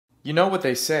You know what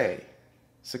they say,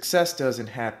 success doesn't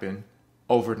happen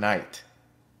overnight.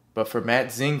 But for Matt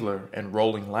Zingler and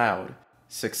Rolling Loud,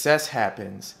 success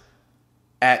happens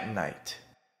at night.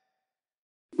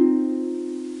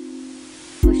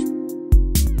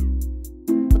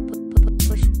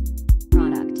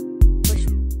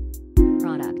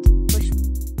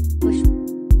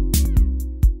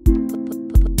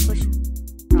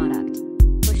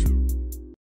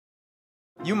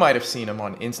 You might have seen him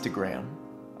on Instagram,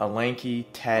 a lanky,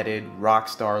 tatted, rock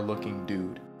star looking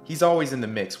dude. He's always in the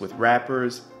mix with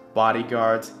rappers,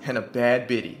 bodyguards, and a bad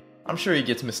biddy. I'm sure he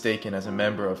gets mistaken as a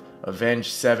member of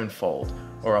Avenged Sevenfold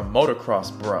or a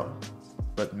motocross bro.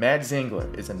 But Matt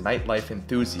Zingler is a nightlife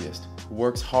enthusiast who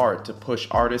works hard to push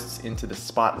artists into the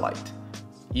spotlight,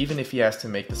 even if he has to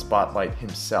make the spotlight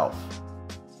himself.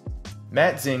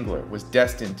 Matt Zingler was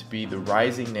destined to be the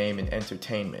rising name in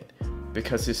entertainment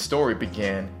because his story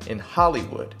began in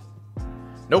Hollywood.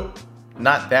 Nope,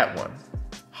 not that one.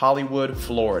 Hollywood,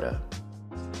 Florida.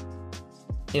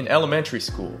 In elementary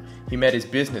school, he met his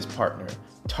business partner,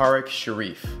 Tariq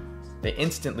Cherif. They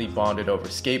instantly bonded over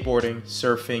skateboarding,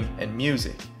 surfing, and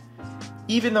music.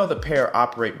 Even though the pair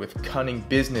operate with cunning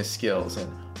business skills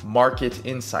and market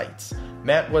insights,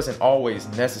 Matt wasn't always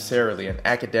necessarily an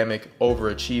academic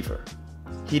overachiever.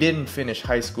 He didn't finish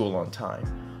high school on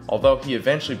time, although he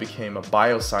eventually became a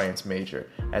bioscience major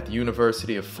at the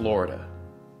University of Florida.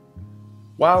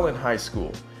 While in high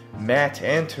school, Matt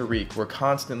and Tariq were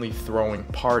constantly throwing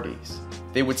parties.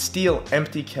 They would steal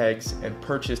empty kegs and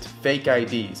purchase fake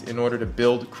IDs in order to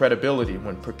build credibility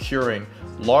when procuring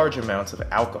large amounts of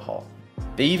alcohol.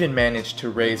 They even managed to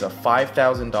raise a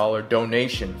 $5,000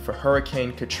 donation for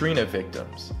Hurricane Katrina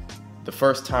victims, the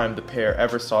first time the pair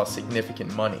ever saw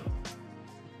significant money.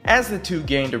 As the two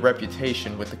gained a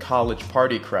reputation with the college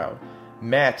party crowd,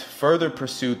 Matt further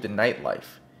pursued the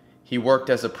nightlife. He worked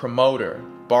as a promoter,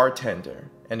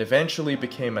 bartender, and eventually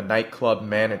became a nightclub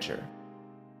manager.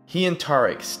 He and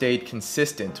Tariq stayed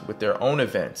consistent with their own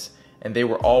events, and they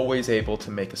were always able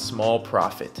to make a small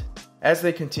profit. As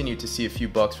they continued to see a few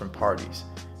bucks from parties,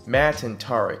 Matt and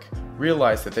Tariq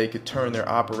realized that they could turn their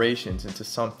operations into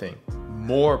something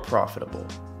more profitable.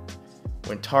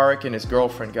 When Tariq and his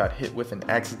girlfriend got hit with an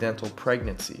accidental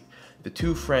pregnancy, the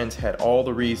two friends had all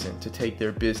the reason to take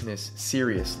their business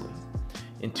seriously.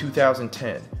 In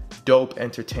 2010, Dope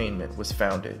Entertainment was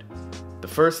founded. The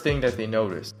first thing that they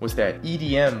noticed was that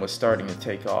EDM was starting to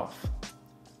take off.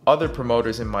 Other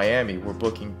promoters in Miami were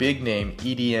booking big-name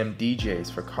EDM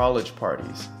DJs for college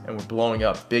parties and were blowing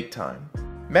up big time.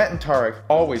 Matt and Tariq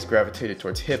always gravitated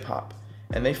towards hip-hop,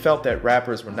 and they felt that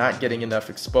rappers were not getting enough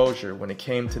exposure when it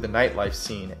came to the nightlife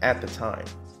scene at the time.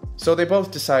 So they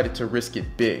both decided to risk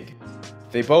it big.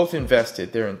 They both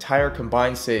invested their entire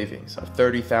combined savings of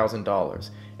 $30,000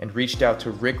 and reached out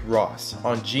to Rick Ross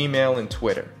on Gmail and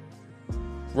Twitter.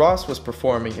 Ross was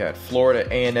performing at Florida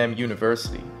A&M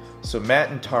University, so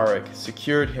Matt and Tariq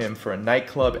secured him for a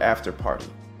nightclub afterparty.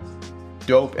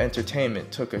 Dope Entertainment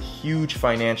took a huge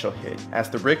financial hit as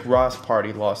the Rick Ross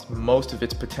party lost most of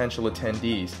its potential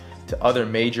attendees to other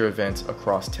major events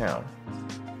across town.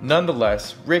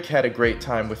 Nonetheless, Rick had a great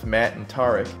time with Matt and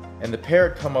Tariq, and the pair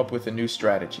had come up with a new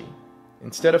strategy.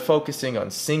 Instead of focusing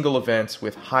on single events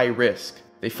with high risk,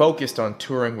 they focused on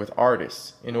touring with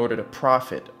artists in order to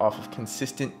profit off of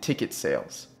consistent ticket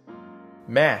sales.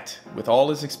 Matt, with all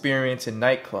his experience in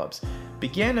nightclubs,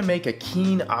 began to make a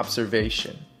keen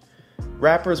observation.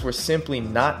 Rappers were simply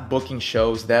not booking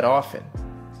shows that often.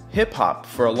 Hip-hop,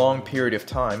 for a long period of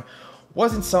time,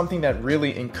 wasn't something that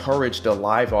really encouraged a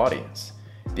live audience.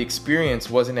 The experience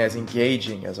wasn't as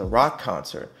engaging as a rock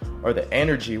concert, or the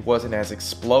energy wasn't as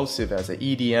explosive as an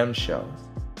EDM show.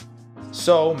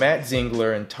 So Matt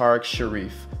Zingler and Tariq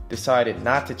Cherif decided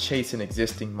not to chase an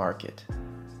existing market,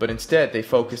 but instead they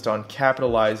focused on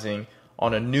capitalizing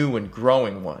on a new and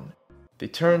growing one. They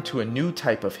turned to a new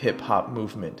type of hip-hop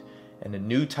movement and a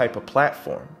new type of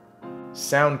platform: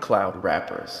 SoundCloud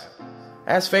rappers.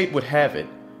 As fate would have it,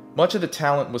 much of the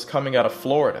talent was coming out of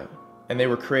Florida, and they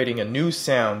were creating a new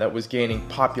sound that was gaining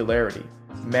popularity.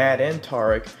 Matt and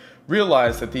Tariq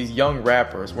realized that these young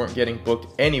rappers weren't getting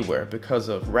booked anywhere because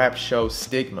of rap show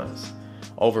stigmas,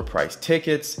 overpriced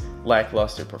tickets,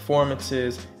 lackluster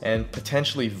performances, and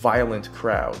potentially violent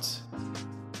crowds.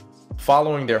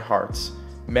 Following their hearts,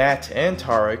 Matt and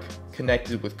Tariq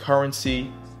connected with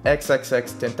Currency,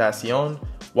 XXXTentacion,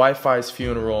 Wi-Fi's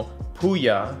Funeral,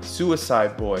 Puya,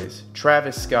 Suicide Boys,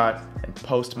 Travis Scott, and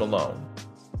Post Malone.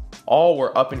 All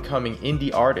were up-and-coming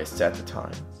indie artists at the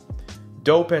time.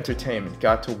 Dope Entertainment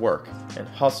got to work and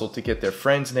hustled to get their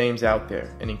friends' names out there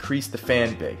and increase the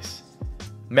fan base.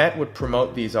 Matt would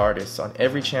promote these artists on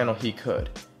every channel he could,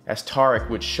 as Tariq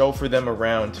would chauffeur them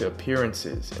around to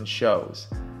appearances and shows.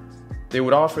 They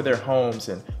would offer their homes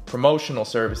and promotional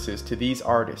services to these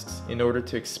artists in order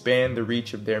to expand the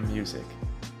reach of their music.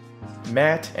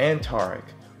 Matt and Tariq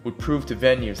would prove to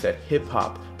venues that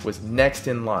hip-hop was next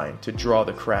in line to draw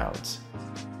the crowds.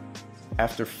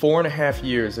 After 4.5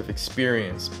 years of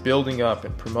experience building up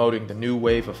and promoting the new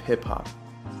wave of hip-hop,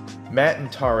 Matt and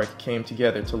Tariq came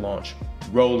together to launch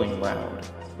Rolling Loud.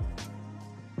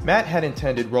 Matt had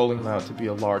intended Rolling Loud to be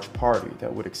a large party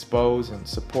that would expose and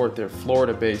support their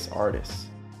Florida-based artists.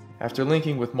 After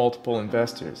linking with multiple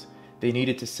investors, they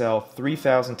needed to sell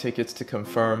 3,000 tickets to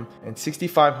confirm and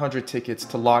 6,500 tickets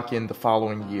to lock in the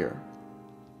following year.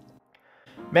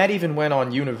 Matt even went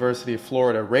on University of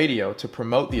Florida radio to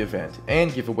promote the event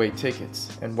and give away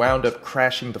tickets, and wound up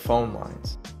crashing the phone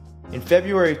lines. In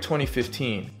February of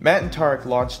 2015, Matt and Tariq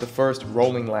launched the first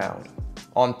Rolling Loud.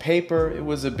 On paper, it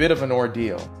was a bit of an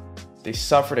ordeal. They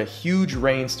suffered a huge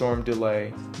rainstorm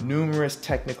delay, numerous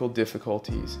technical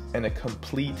difficulties, and a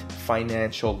complete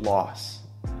financial loss.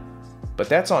 But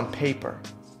that's on paper.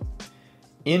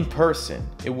 In person,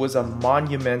 it was a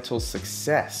monumental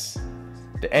success.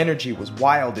 The energy was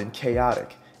wild and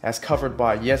chaotic, as covered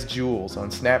by Yes Jules on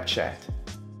Snapchat.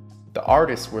 The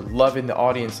artists were loving the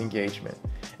audience engagement,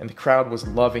 and the crowd was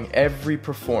loving every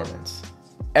performance.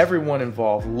 Everyone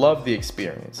involved loved the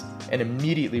experience and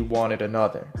immediately wanted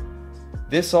another.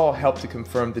 This all helped to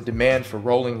confirm the demand for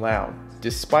Rolling Loud,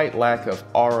 despite lack of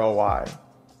ROI.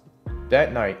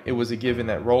 That night, it was a given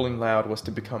that Rolling Loud was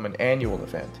to become an annual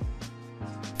event.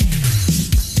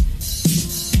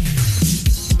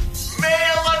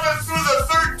 May 11th through the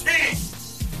 13th,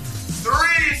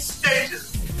 3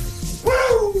 stages.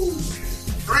 Woo!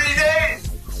 3 days.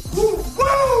 Woo!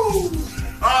 Woo!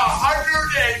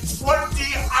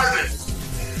 120 artists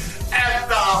at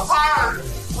the Hard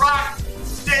Rock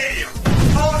Stadium.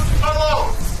 Post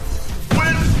Malone,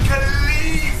 Wiz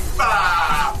Khalifa,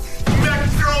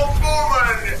 Metro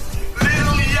Boomin,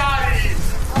 Lil Yachty,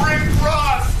 Rick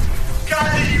Ross,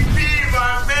 Cardi B,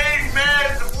 my main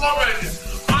man's woman,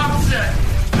 Offset,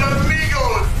 the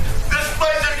Migos. This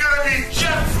place is gonna be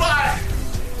jet flying.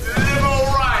 Limo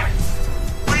ride,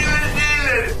 wheeling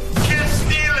dealing, kiss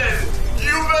stealing.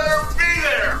 You better be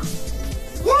there.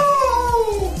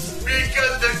 Woo!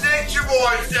 Because the Nature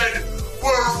Boy said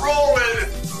we're rolling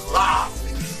live.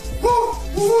 Woo!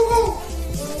 Woo!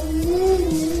 Woo!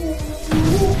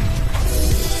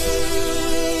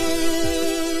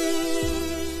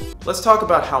 Let's talk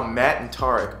about how Matt and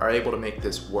Tariq are able to make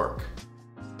this work.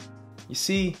 You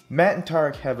see, Matt and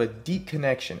Tariq have a deep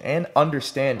connection and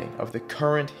understanding of the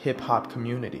current hip-hop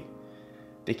community.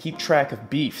 They keep track of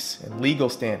beefs and legal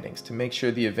standings to make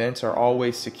sure the events are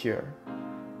always secure.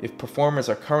 If performers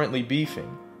are currently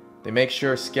beefing, they make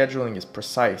sure scheduling is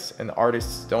precise and the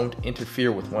artists don't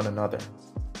interfere with one another.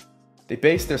 They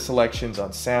base their selections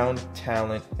on sound,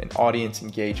 talent, and audience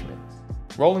engagement.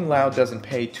 Rolling Loud doesn't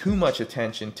pay too much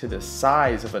attention to the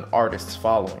size of an artist's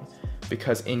following,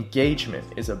 because engagement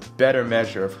is a better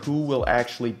measure of who will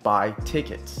actually buy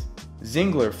tickets.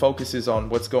 Zingler focuses on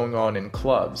what's going on in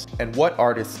clubs and what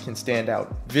artists can stand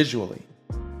out visually.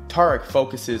 Tariq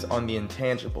focuses on the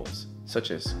intangibles,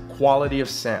 such as quality of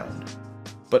sound.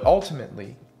 But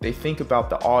ultimately, they think about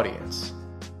the audience.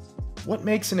 What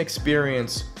makes an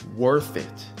experience worth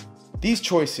it? These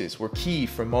choices were key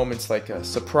for moments like a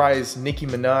surprise Nicki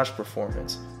Minaj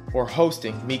performance or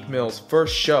hosting Meek Mill's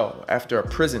first show after a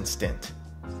prison stint.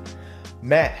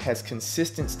 Matt has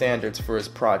consistent standards for his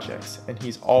projects, and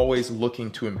he's always looking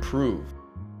to improve.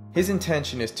 His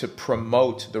intention is to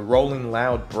promote the Rolling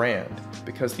Loud brand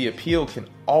because the appeal can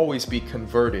always be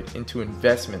converted into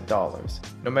investment dollars,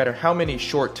 no matter how many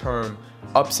short-term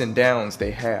ups and downs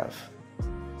they have.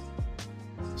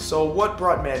 So what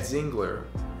brought Matt Zingler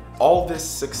all this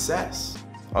success?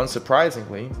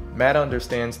 Unsurprisingly, Matt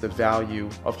understands the value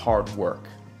of hard work.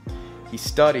 He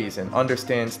studies and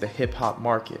understands the hip-hop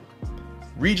market.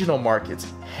 Regional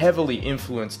markets heavily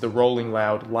influence the Rolling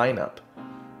Loud lineup.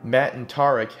 Matt and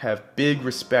Tariq have big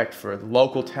respect for the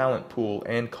local talent pool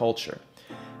and culture.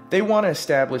 They want to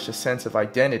establish a sense of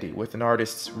identity with an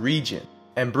artist's region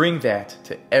and bring that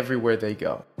to everywhere they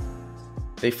go.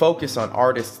 They focus on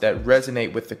artists that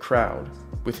resonate with the crowd,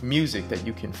 with music that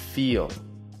you can feel.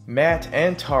 Matt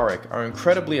and Tariq are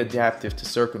incredibly adaptive to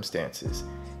circumstances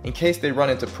in case they run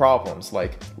into problems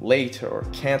like late or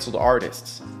canceled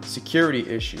artists, security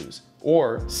issues,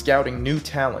 or scouting new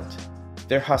talent.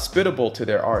 They're hospitable to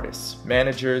their artists,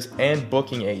 managers, and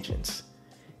booking agents.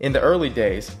 In the early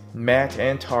days, Matt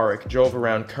and Tariq drove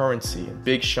around Currency and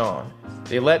Big Sean.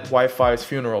 They let Wi-Fi's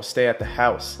funeral stay at the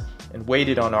house and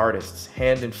waited on artists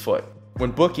hand and foot. When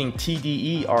booking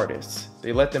TDE artists,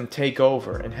 they let them take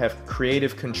over and have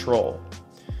creative control.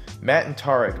 Matt and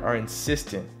Tariq are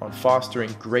insistent on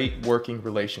fostering great working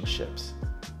relationships.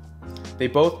 They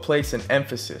both place an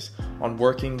emphasis on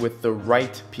working with the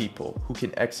right people who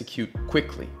can execute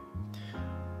quickly.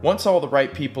 Once all the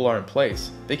right people are in place,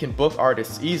 they can book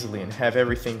artists easily and have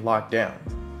everything locked down.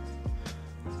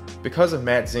 Because of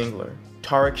Matt Zingler,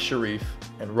 Tariq Cherif,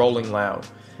 and Rolling Loud,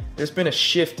 there's been a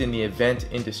shift in the event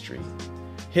industry.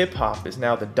 Hip-hop is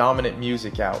now the dominant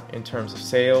music out in terms of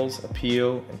sales,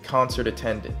 appeal, and concert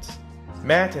attendance.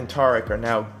 Matt and Tariq are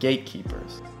now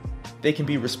gatekeepers. They can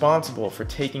be responsible for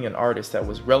taking an artist that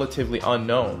was relatively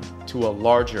unknown to a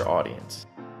larger audience.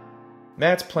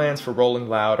 Matt's plans for Rolling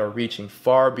Loud are reaching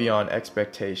far beyond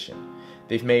expectation.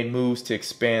 They've made moves to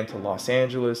expand to Los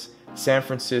Angeles, San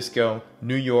Francisco,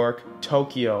 New York,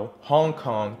 Tokyo, Hong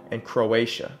Kong, and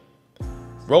Croatia.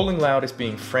 Rolling Loud is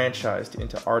being franchised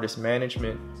into artist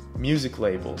management, music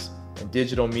labels, and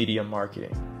digital media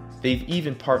marketing. They've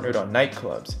even partnered on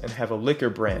nightclubs and have a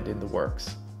liquor brand in the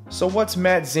works. So what's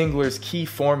Matt Zingler's key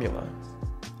formula?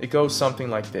 It goes something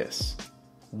like this.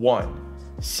 1.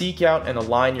 Seek out and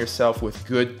align yourself with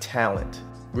good talent,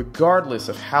 regardless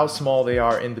of how small they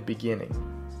are in the beginning.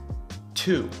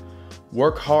 2.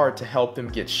 Work hard to help them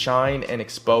get shine and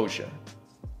exposure.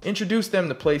 Introduce them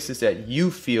to places that you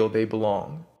feel they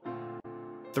belong.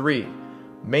 3.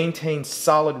 Maintain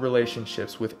solid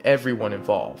relationships with everyone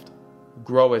involved.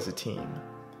 Grow as a team.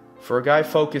 For a guy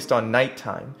focused on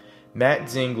nighttime, Matt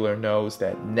Zingler knows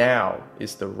that now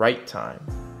is the right time.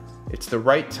 It's the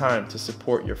right time to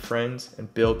support your friends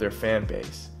and build their fan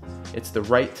base. It's the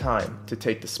right time to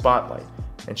take the spotlight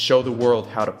and show the world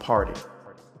how to party.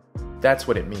 That's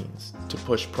what it means to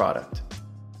push product.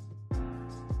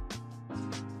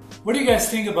 What do you guys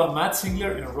think about Matt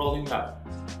Zingler and Rolling Loud?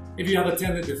 If you have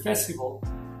attended the festival,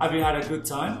 have you had a good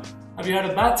time? Have you had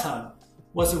a bad time?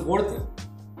 Was it worth it?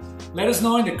 Let us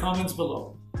know in the comments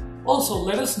below. Also,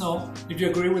 let us know if you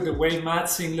agree with the way Matt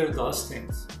Zingler does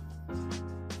things.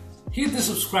 Hit the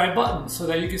subscribe button so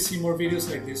that you can see more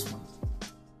videos like this one.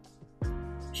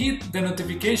 Hit the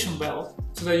notification bell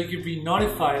so that you can be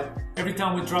notified every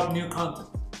time we drop new content.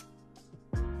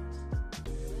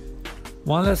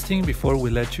 One last thing before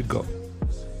we let you go.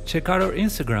 Check out our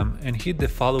Instagram and hit the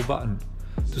follow button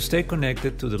to stay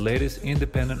connected to the latest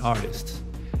independent artists.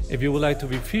 If you would like to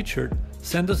be featured,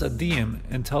 send us a DM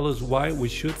and tell us why we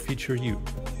should feature you.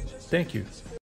 Thank you.